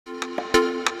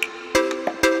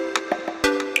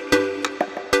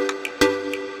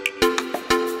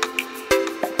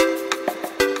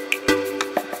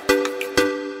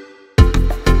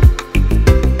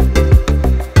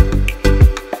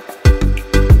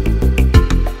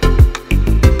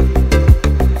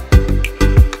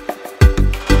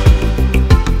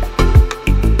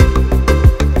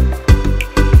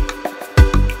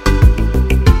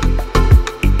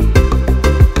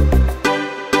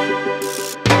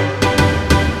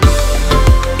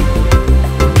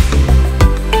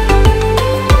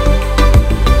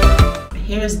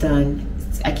done.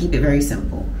 I keep it very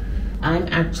simple. I'm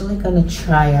actually gonna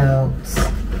try out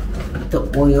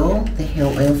the oil, the hair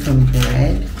oil from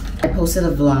Bread. I posted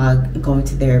a vlog going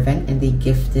to their event and they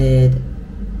gifted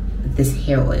this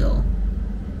hair oil.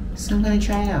 So I'm gonna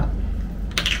try it out.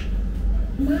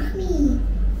 Mommy,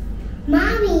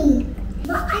 Mommy,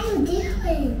 what are you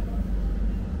doing?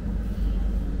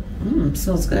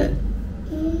 Smells good.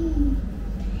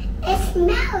 It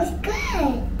smells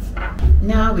good.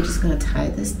 Now we're just gonna tie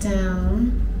this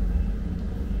down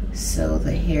so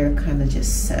the hair kind of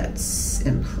just sets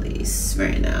in place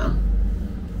right now.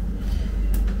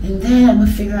 And then I'm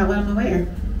gonna figure out what I'm gonna wear.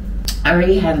 I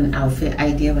already had an outfit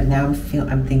idea, but now I'm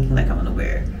thinking like I'm gonna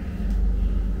wear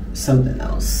something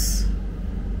else.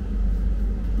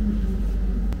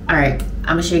 All right,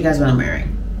 I'm gonna show you guys what I'm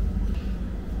wearing.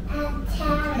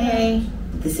 Hey,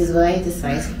 this is what I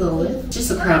decided to go with.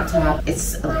 Just a crop top.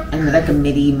 It's like a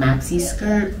midi maxi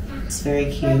skirt. It's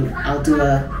very cute. I'll do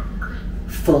a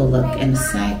full look in a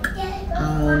sec.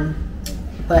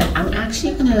 But I'm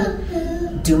actually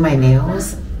gonna do my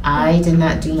nails. I did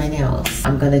not do my nails.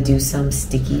 I'm gonna do some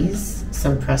stickies,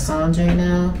 some press-ons right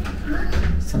now.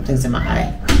 Something's in my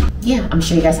eye. Yeah, I'm gonna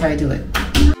show you guys how I do it.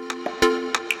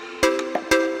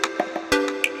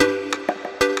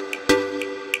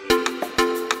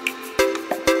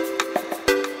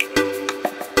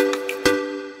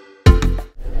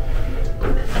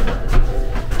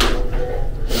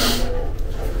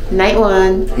 Night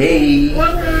one. Hey.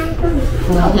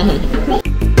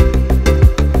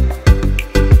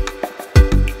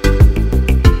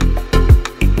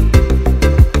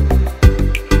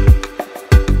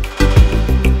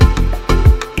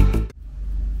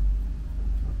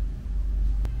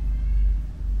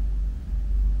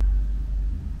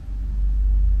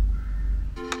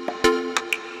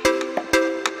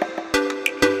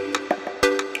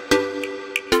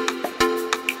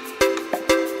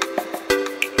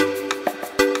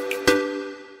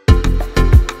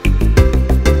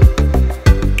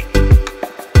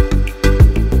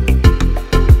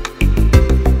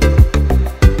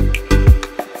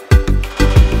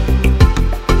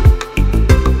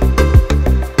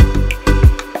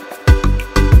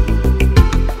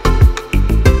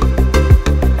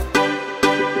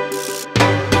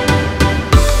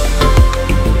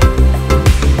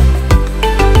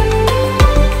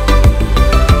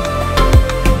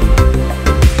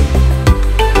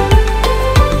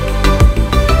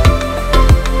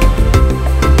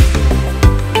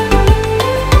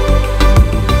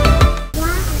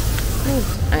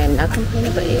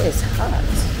 But it is hot.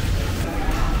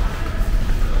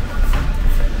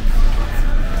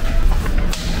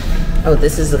 Oh,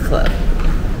 this is the club.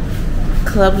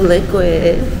 Club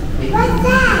Liquid. What's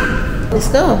that? Let's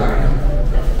go.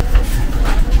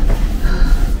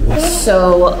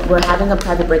 So we're having a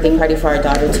private birthday party for our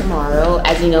daughter tomorrow.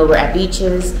 As you know, we're at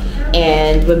Beaches.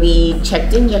 And when we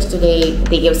checked in yesterday,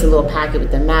 they gave us a little packet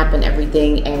with the map and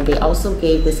everything. And they also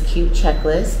gave this cute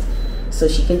checklist so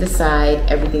she can decide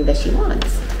everything that she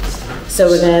wants. So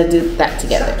we're gonna do that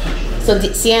together. So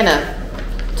Sienna,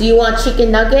 do you want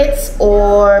chicken nuggets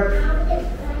or...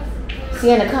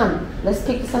 Sienna, come. Let's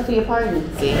pick this up for your party.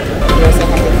 See, you also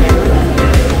have the camera.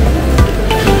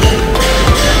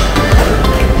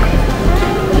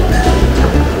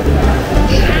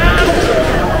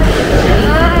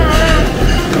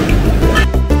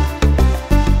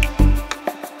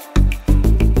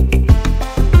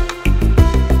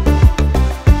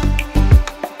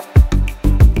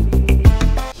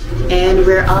 And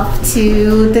we're off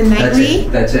to the nightly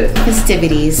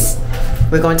festivities.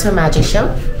 We're going to a magic show.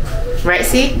 Right,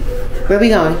 see? Where are we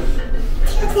going?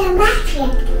 To the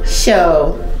magic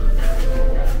show.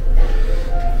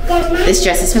 This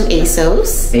dress is from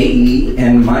ASOS. AE,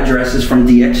 and my dress is from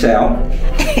DXL.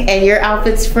 And your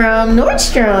outfit's from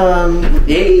Nordstrom.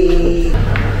 Hey.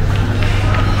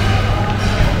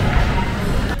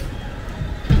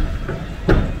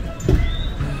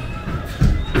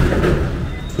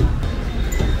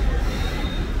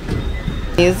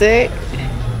 Music.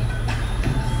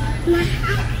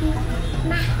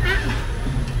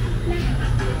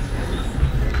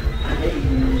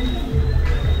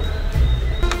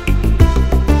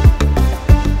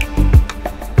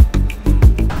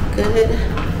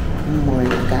 Good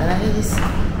morning, guys.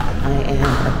 I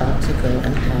am about to go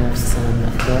and have some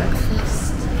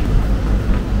breakfast.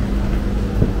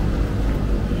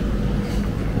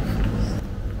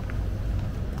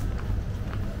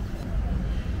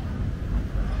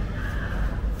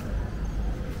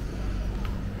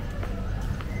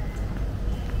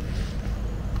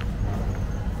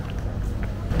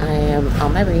 am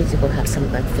on my way to go have some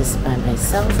breakfast by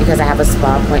myself because I have a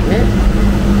spa appointment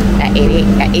at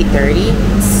 8:30.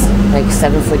 It's like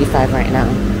 7:45 right now,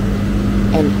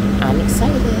 and I'm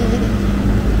excited.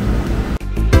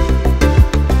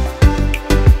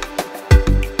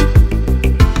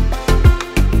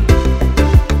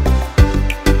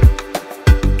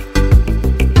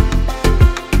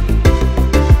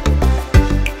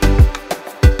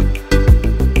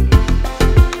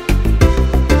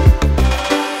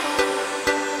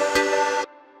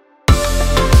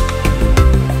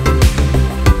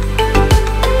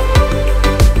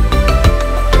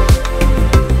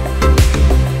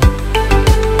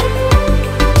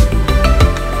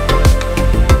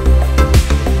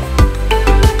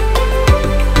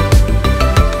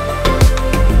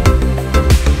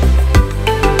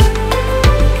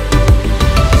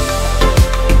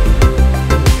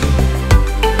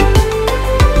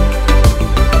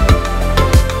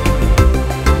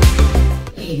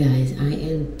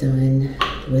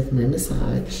 With my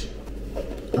massage.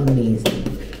 Amazing.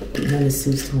 My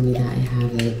masseuse told me that I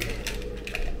have like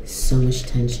so much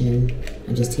tension.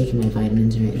 I'm just taking my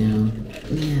vitamins right now.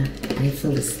 Yeah, I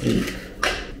fell asleep.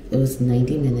 It was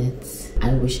 90 minutes.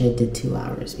 I wish I did 2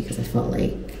 hours because I felt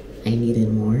like I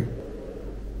needed more.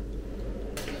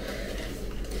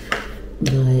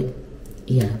 But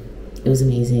yeah, it was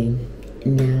amazing.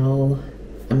 Now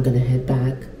I'm gonna head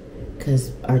back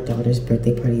because our daughter's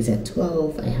birthday party is at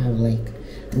 12.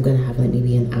 I'm gonna have like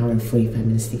maybe an hour and 45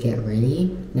 minutes to get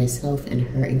ready, myself and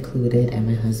her included and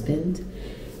my husband.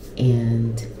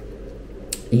 And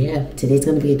yeah, today's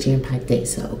gonna be a jam-packed day,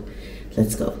 so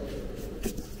let's go.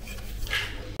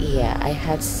 Yeah, I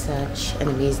had such an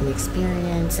amazing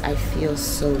experience. I feel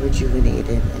so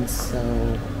rejuvenated and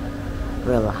so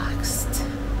relaxed.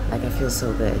 Like, I feel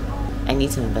so good. I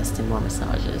need to invest in more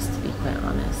massages, to be quite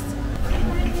honest.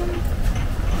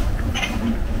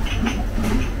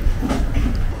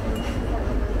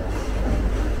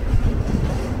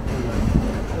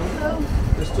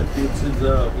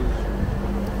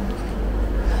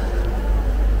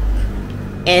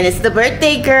 And it's the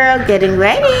birthday girl getting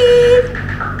ready.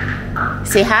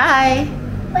 Say hi.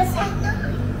 What's that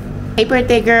noise? Hey,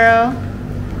 birthday girl.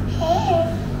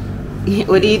 Hey.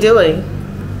 What are you doing?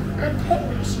 I'm putting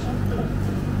my shoes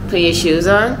on. Put your shoes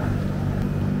on?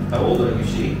 How old are you,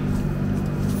 she?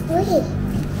 3.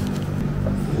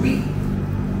 3?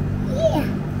 Yeah.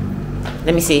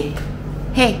 Let me see.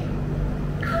 Hey,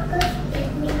 I'll go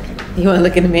get me. you want to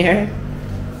look in the mirror?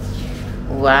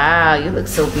 Wow, you look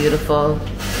so beautiful.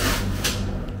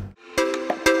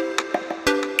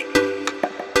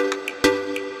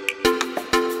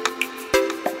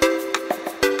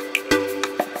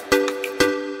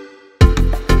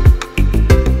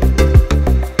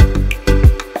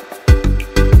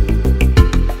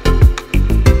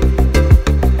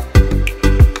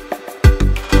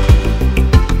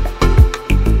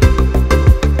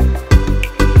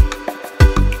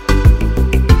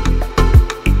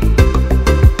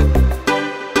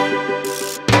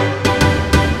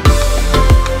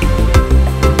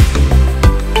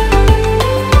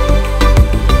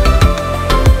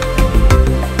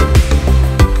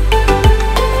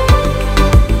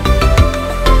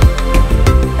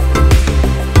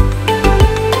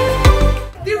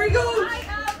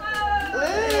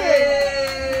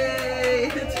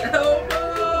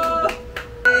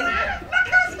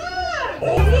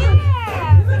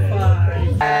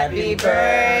 Happy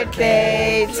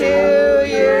birthday to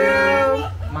you.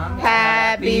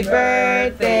 Happy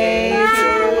birthday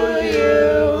to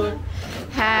you.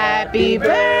 Happy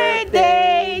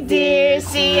birthday, dear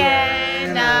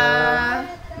Sienna.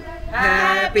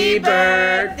 Happy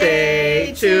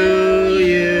birthday to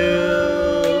you.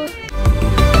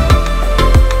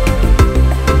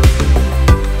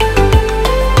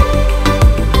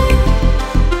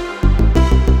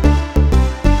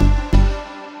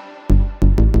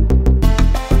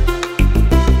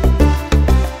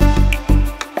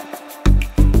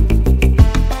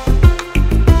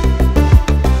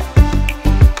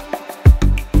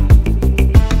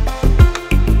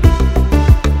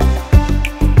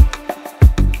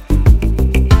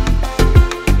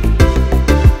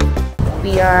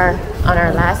 We are on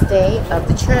our last day of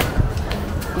the trip.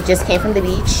 We just came from the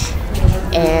beach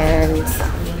and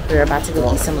we're about to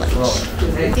go eat some lunch.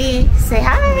 D, say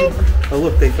hi. Oh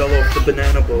look, they fell off the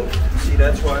banana boat. See,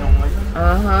 that's why I don't like them.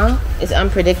 Uh-huh. It's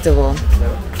unpredictable.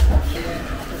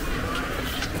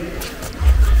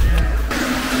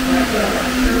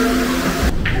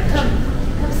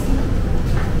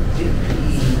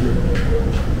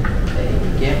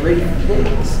 Get ready for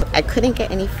this. I couldn't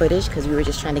get any footage because we were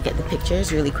just trying to get the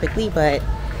pictures really quickly, but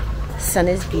Sun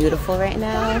is beautiful right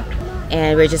now,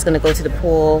 and we're just gonna go to the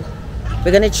pool.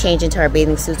 We're gonna change into our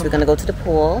bathing suits. We're gonna go to the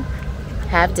pool,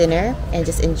 have dinner, and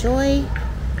just enjoy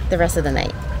the rest of the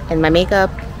night. And my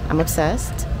makeup, I'm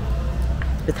obsessed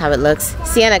with how it looks.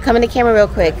 Sienna, come in the camera real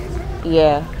quick.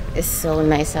 Yeah, it's so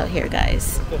nice out here,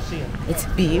 guys. It's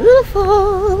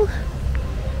beautiful.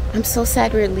 I'm so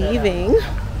sad we're leaving.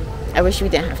 I wish we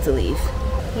didn't have to leave.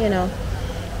 You know,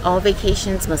 all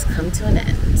vacations must come to an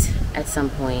end at some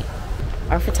point.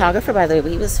 Our photographer, by the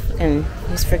way, he was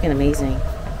freaking amazing.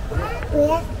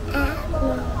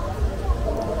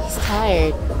 He's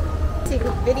tired. Take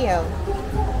a video.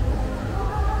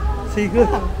 See good.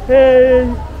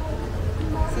 Hey.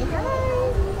 Say hi.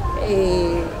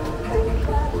 Hey.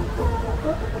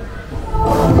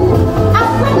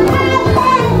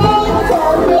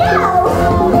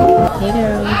 Hey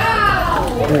girl.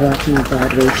 We're watching the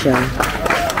Broadway show.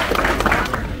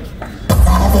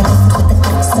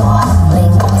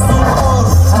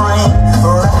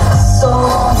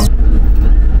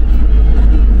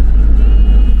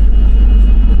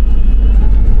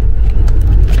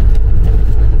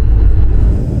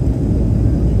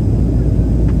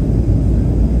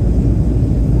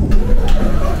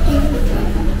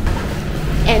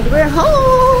 And we're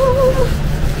home.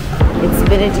 It's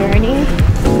been a journey,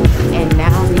 and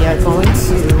now we are going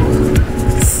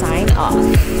to sign off.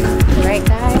 Alright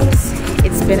guys,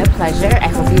 it's been a pleasure. I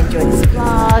hope you enjoyed this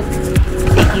vlog.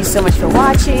 Thank you so much for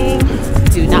watching.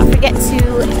 Do not forget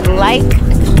to like,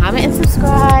 comment, and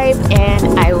subscribe,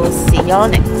 and I will see y'all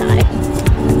next time.